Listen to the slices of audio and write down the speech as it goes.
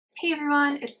Hey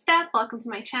everyone, it's Steph. Welcome to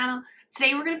my channel.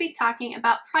 Today we're going to be talking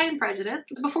about Pride and Prejudice.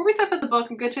 Before we talk about the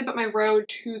book, I'm going to talk about my road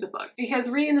to the book,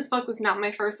 because reading this book was not my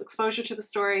first exposure to the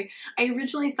story. I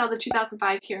originally saw the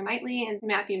 2005 Keira Knightley and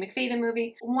Matthew McFadyen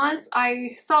movie. Once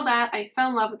I saw that, I fell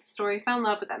in love with the story, fell in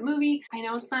love with that movie. I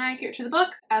know it's not accurate to the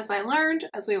book, as I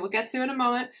learned, as we will get to in a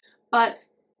moment, but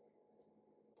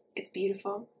it's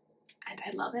beautiful, and I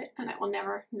love it, and I will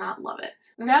never not love it.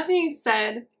 That being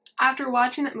said, after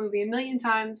watching that movie a million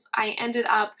times, I ended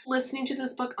up listening to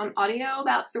this book on audio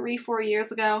about 3-4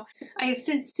 years ago. I have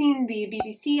since seen the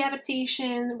BBC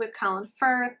adaptation with Colin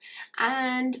Firth,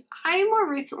 and I more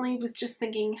recently was just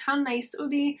thinking how nice it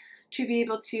would be to be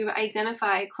able to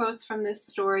identify quotes from this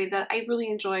story that I really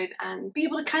enjoyed and be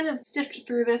able to kind of sift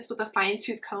through this with a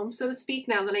fine-tooth comb, so to speak,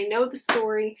 now that I know the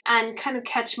story, and kind of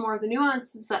catch more of the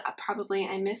nuances that probably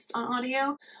I missed on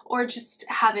audio or just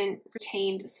haven't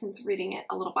retained since reading it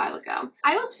a little while ago.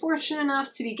 I was fortunate enough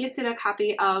to be gifted a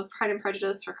copy of Pride and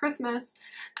Prejudice for Christmas,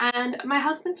 and my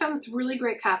husband found this really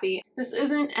great copy. This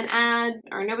isn't an ad,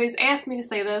 or nobody's asked me to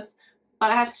say this, but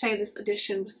I have to say this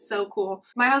edition was so cool.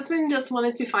 My husband just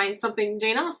wanted to find something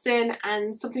Jane Austen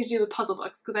and something to do with puzzle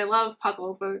books, because I love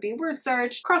puzzles, whether it be word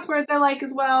search, crosswords I like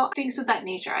as well, things of that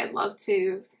nature. I love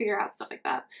to figure out stuff like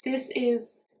that. This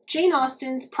is Jane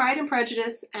Austen's Pride and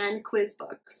Prejudice and quiz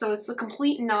book. So it's a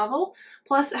complete novel,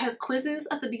 plus it has quizzes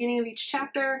at the beginning of each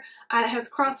chapter, it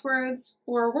has crosswords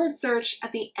or word search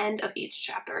at the end of each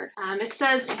chapter. It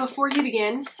says before you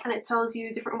begin, and it tells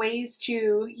you different ways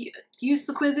to use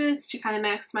the quizzes to kind of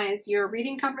maximize your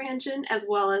reading comprehension as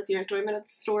well as your enjoyment of the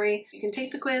story. You can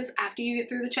take the quiz after you get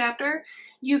through the chapter.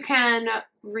 You can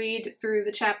read through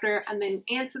the chapter and then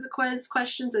answer the quiz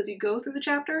questions as you go through the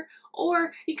chapter,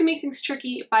 or you can make things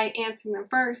tricky by answering them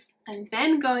first and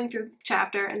then going through the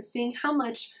chapter and seeing how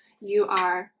much you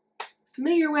are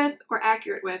familiar with or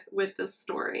accurate with this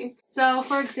story. So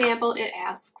for example, it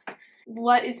asks,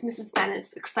 what is Mrs.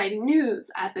 Bennet's exciting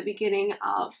news at the beginning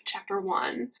of chapter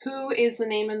 1? Who is the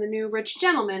name of the new rich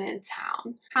gentleman in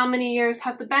town? How many years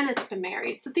have the Bennets been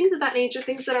married? So things of that nature,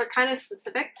 things that are kind of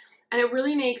specific, and it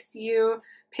really makes you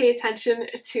pay attention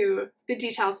to the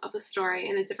details of the story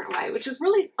in a different way, which is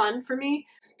really fun for me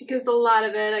because a lot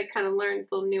of it I kind of learned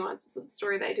little nuances of the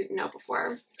story that I didn't know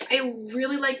before. I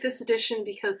really like this edition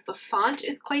because the font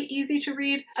is quite easy to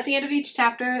read. At the end of each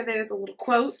chapter there's a little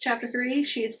quote. Chapter 3,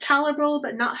 she is tolerable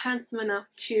but not handsome enough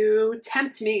to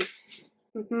tempt me.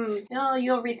 No,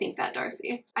 you'll rethink that,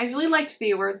 Darcy. I really liked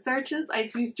the word searches.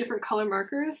 I've used different color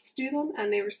markers to do them,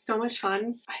 and they were so much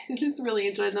fun. I just really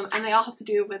enjoyed them, and they all have to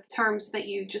do with terms that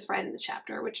you just write in the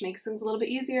chapter, which makes things a little bit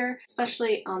easier,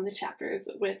 especially on the chapters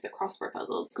with the crossword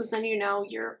puzzles, because then you know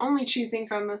you're only choosing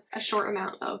from a short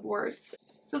amount of words.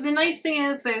 So the nice thing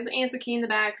is there's an answer key in the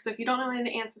back, so if you don't know any of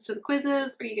the answers to the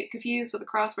quizzes, or you get confused with a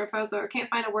crossword puzzle or can't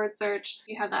find a word search,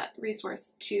 you have that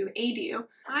resource to aid you.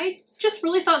 I just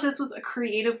really thought this was a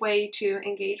creative way to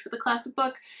engage with a classic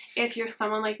book if you're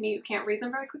someone like me who can't read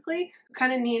them very quickly, who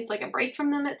kind of needs like a break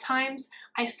from them at times.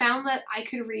 I found that I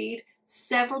could read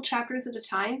several chapters at a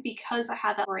time because I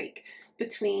had that break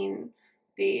between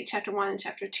the chapter 1 and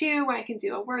chapter 2 where I can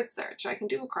do a word search or I can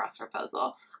do a crossword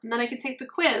puzzle. And then I can take the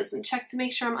quiz and check to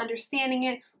make sure I'm understanding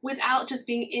it without just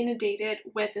being inundated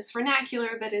with this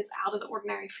vernacular that is out of the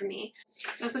ordinary for me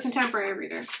as a contemporary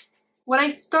reader. What I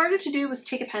started to do was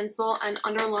take a pencil and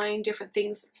underline different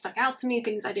things that stuck out to me,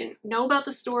 things I didn't know about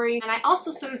the story, and I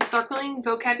also started circling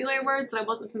vocabulary words that I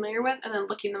wasn't familiar with and then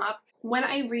looking them up. When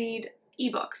I read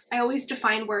ebooks, I always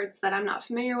define words that I'm not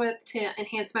familiar with to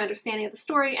enhance my understanding of the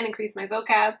story and increase my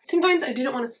vocab. Sometimes I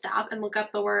didn't want to stop and look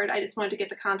up the word, I just wanted to get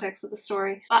the context of the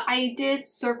story, but I did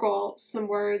circle some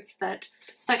words that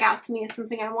stuck out to me as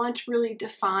something I wanted to really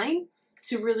define,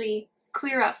 to really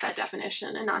clear up that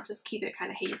definition and not just keep it kind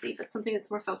of hazy, but something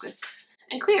that's more focused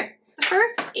and clear. The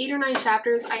first 8 or 9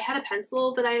 chapters I had a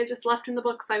pencil that I had just left in the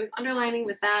book, so I was underlining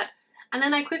with that, and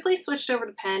then I quickly switched over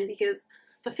to pen because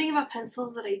the thing about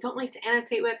pencil that I don't like to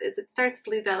annotate with is it starts to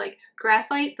leave that like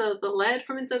graphite, the lead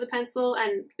from inside the pencil,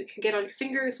 and it can get on your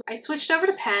fingers. I switched over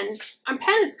to pen, and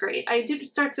pen is great. I did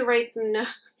start to write some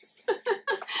notes.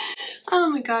 Oh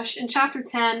my gosh, in chapter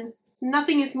 10,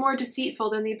 nothing is more deceitful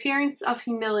than the appearance of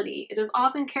humility. It is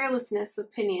often carelessness of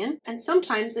opinion, and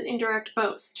sometimes an indirect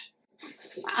boast.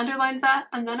 I underlined that,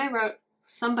 and then I wrote,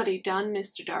 somebody done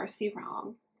Mr. Darcy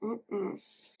wrong.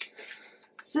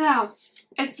 So,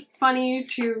 it's funny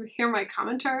to hear my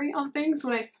commentary on things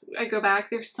when I go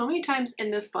back. There's so many times in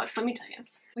this book, let me tell you.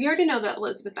 We already know that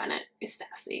Elizabeth Bennet is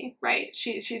sassy, right?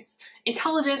 She's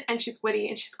intelligent, and she's witty,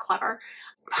 and she's clever.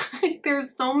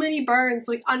 There's so many burns,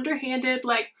 like underhanded,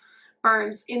 like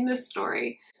burns in this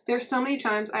story. There's so many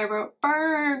times I wrote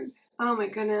burn. Oh my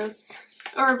goodness.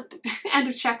 Or end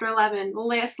of chapter 11, the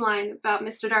last line about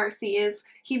Mr. Darcy is,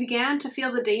 he began to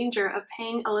feel the danger of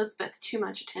paying Elizabeth too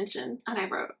much attention. And I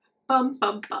wrote, bum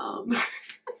bum bum.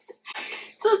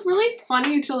 So it's really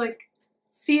funny to like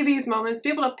see these moments, be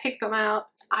able to pick them out.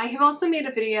 I have also made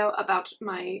a video about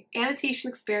my annotation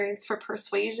experience for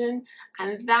Persuasion,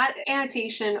 and that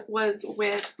annotation was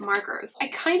with markers. I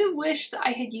kind of wish that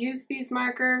I had used these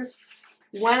markers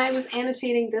when I was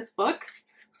annotating this book.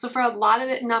 So for a lot of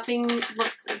it, nothing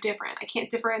looks different. I can't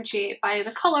differentiate by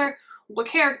the color, what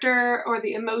character, or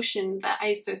the emotion that I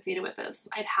associated with this.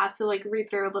 I'd have to like read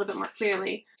through a little bit more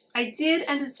clearly. I did,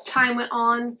 as time went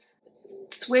on,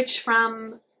 switch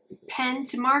from pen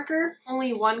to marker,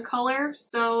 only one color,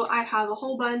 so I have a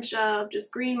whole bunch of just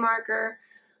green marker,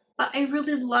 but I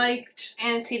really liked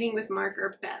annotating with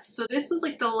marker best. So this was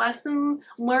like the lesson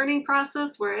learning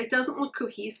process where it doesn't look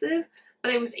cohesive,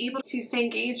 but I was able to stay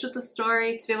engaged with the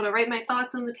story, to be able to write my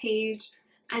thoughts on the page,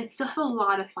 and still have a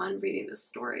lot of fun reading this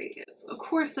story. It's of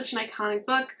course such an iconic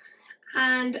book,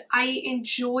 and I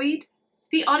enjoyed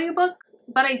the audiobook,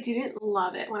 but I didn't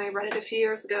love it when I read it a few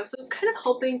years ago, so I was kind of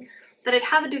hoping that I'd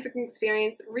have a different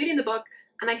experience reading the book,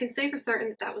 and I can say for certain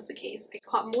that that was the case. I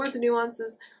caught more of the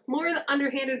nuances, more of the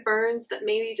underhanded burns that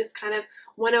maybe just kind of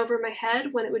went over my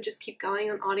head when it would just keep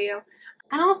going on audio.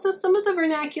 And also some of the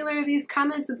vernacular, these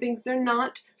comments and things, they're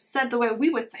not said the way we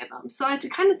would say them. So I had to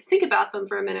kind of think about them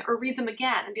for a minute or read them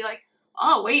again and be like,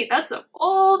 oh wait, that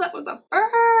was a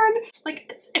burn. Like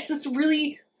it's just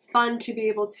really fun to be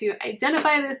able to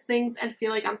identify those things and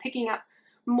feel like I'm picking up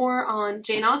more on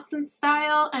Jane Austen's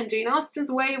style and Jane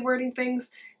Austen's way of wording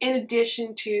things in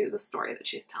addition to the story that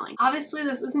she's telling. Obviously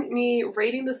this isn't me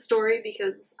rating the story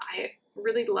because I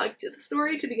really liked the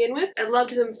story to begin with. I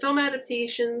loved the film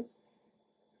adaptations.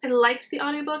 I liked the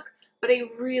audiobook, but I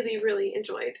really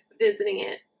enjoyed visiting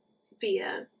it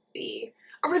via the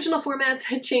original format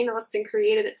that Jane Austen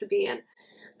created it to be in.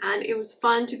 And it was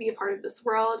fun to be a part of this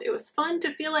world. It was fun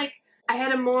to feel like I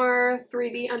had a more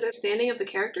 3D understanding of the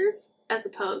characters as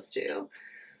opposed to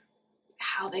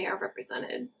how they are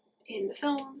represented in the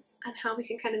films and how we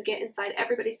can kind of get inside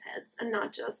everybody's heads and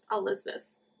not just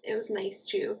Elizabeth's. It was nice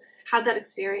to have that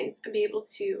experience and be able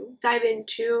to dive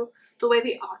into the way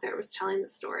the author was telling the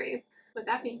story. With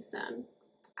that being said,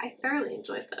 I thoroughly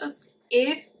enjoyed this.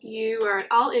 If you are at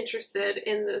all interested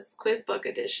in this quiz book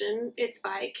edition, it's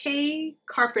by K.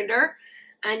 Carpenter,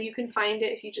 and you can find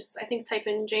it if you just, I think, type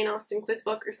in Jane Austen quiz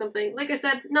book or something. Like I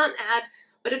said, not an ad,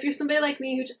 but if you're somebody like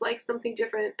me who just likes something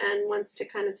different and wants to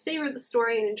kind of savor the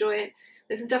story and enjoy it,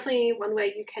 this is definitely one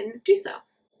way you can do so.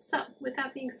 So, with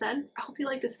that being said, I hope you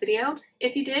liked this video.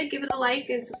 If you did, give it a like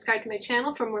and subscribe to my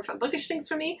channel for more fun bookish things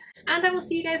from me, and I will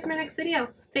see you guys in my next video.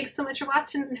 Thanks so much for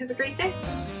watching and have a great day!